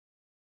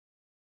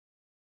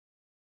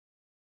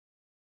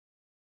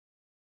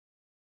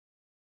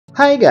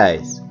Hi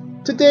guys!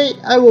 Today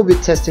I will be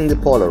testing the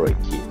Polaroid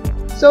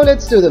CUBE. So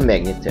let's do the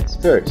magnet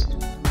test first.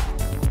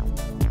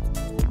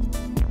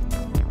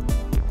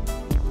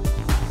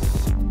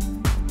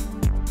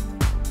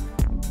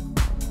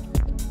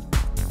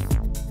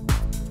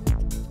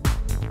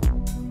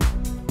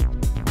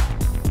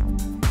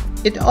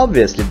 It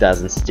obviously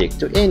doesn't stick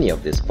to any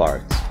of these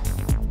parts.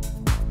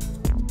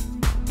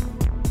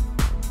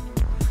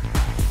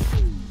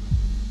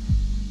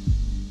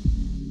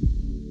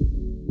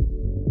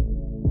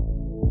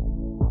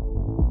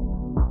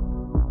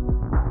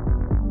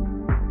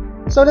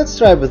 So let's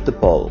try with the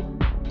pole.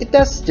 It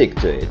does stick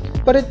to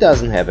it, but it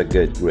doesn't have a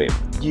good grip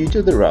due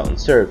to the round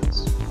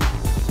surface.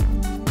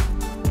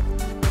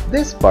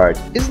 This part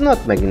is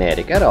not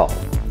magnetic at all.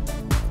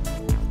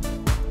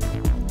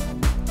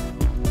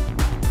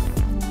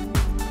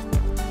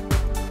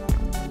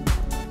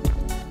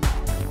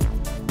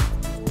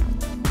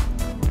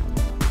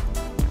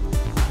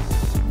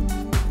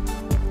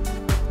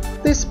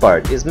 This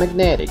part is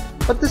magnetic,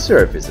 but the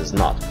surface is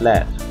not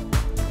flat.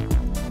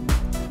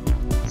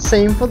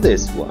 Same for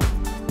this one.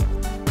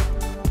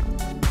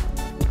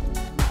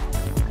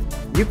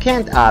 You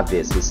can't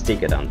obviously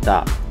stick it on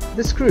top.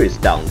 The screws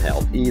don't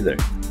help either.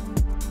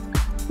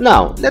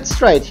 Now let's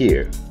try it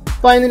here.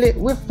 Finally,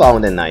 we've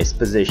found a nice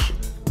position.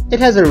 It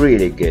has a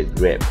really good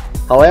grip.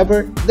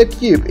 However, the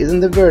cube is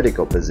in the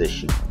vertical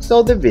position,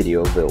 so the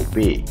video will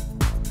be.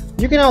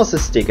 You can also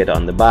stick it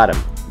on the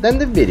bottom, then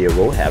the video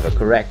will have a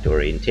correct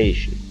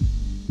orientation.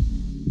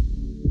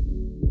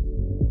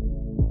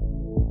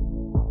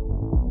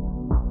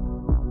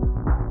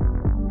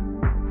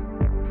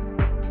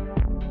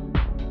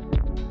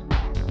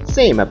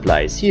 Same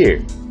applies here.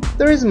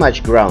 There is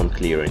much ground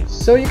clearance,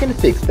 so you can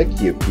fix the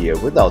cube here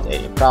without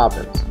any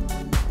problems.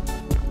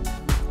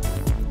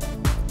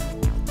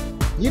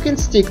 You can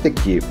stick the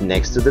cube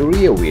next to the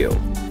rear wheel.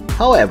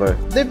 However,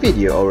 the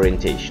video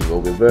orientation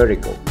will be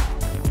vertical.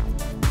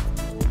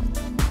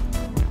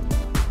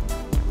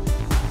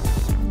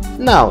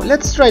 Now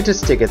let's try to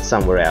stick it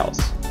somewhere else.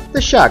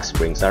 The shock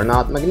springs are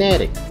not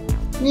magnetic,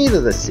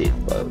 neither the seat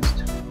post.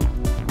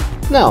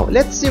 Now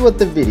let's see what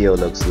the video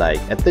looks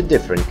like at the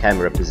different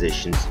camera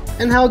positions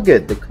and how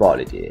good the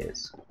quality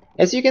is.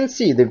 As you can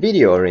see, the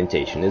video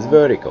orientation is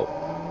vertical,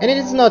 and it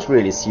is not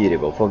really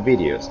suitable for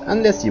videos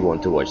unless you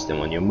want to watch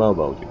them on your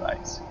mobile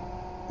device.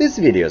 These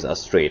videos are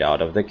straight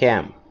out of the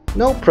cam.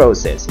 No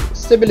processing,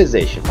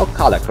 stabilization or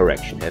color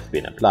correction have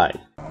been applied.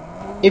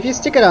 If you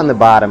stick it on the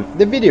bottom,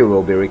 the video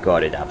will be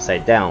recorded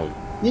upside down.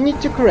 You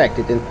need to correct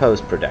it in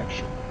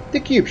post-production. The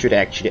cube should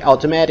actually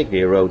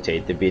automatically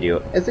rotate the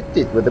video as it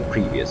did with the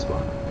previous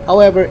one.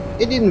 However,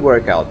 it didn't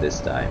work out this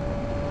time.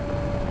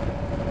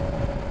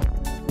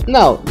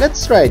 Now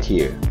let's try it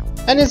here.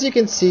 And as you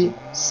can see,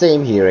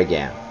 same here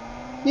again.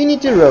 You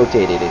need to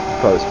rotate it in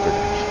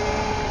post-production.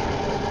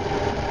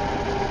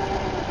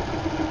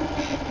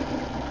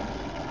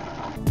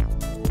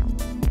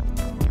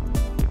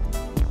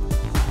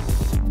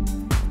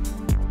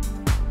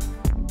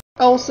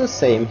 Also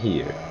same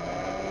here.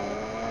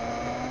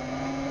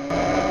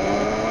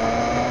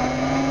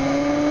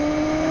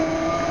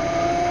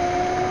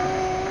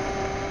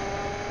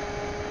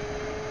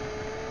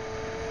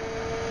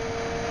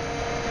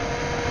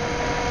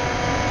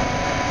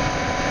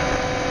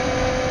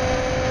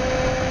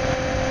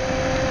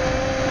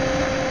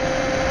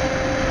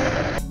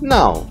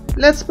 Now,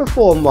 let's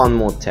perform one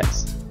more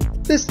test.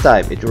 This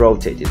time it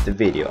rotated the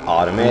video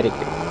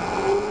automatically.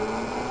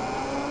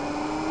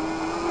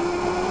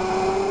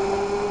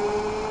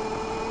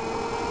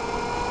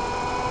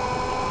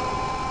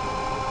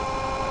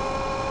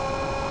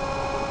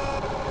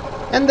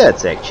 And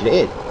that's actually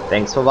it.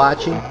 Thanks for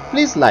watching.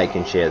 Please like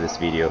and share this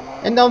video,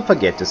 and don't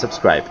forget to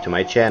subscribe to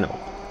my channel.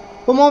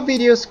 For more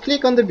videos,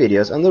 click on the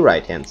videos on the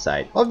right hand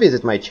side or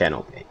visit my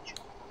channel page.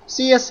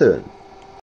 See you soon.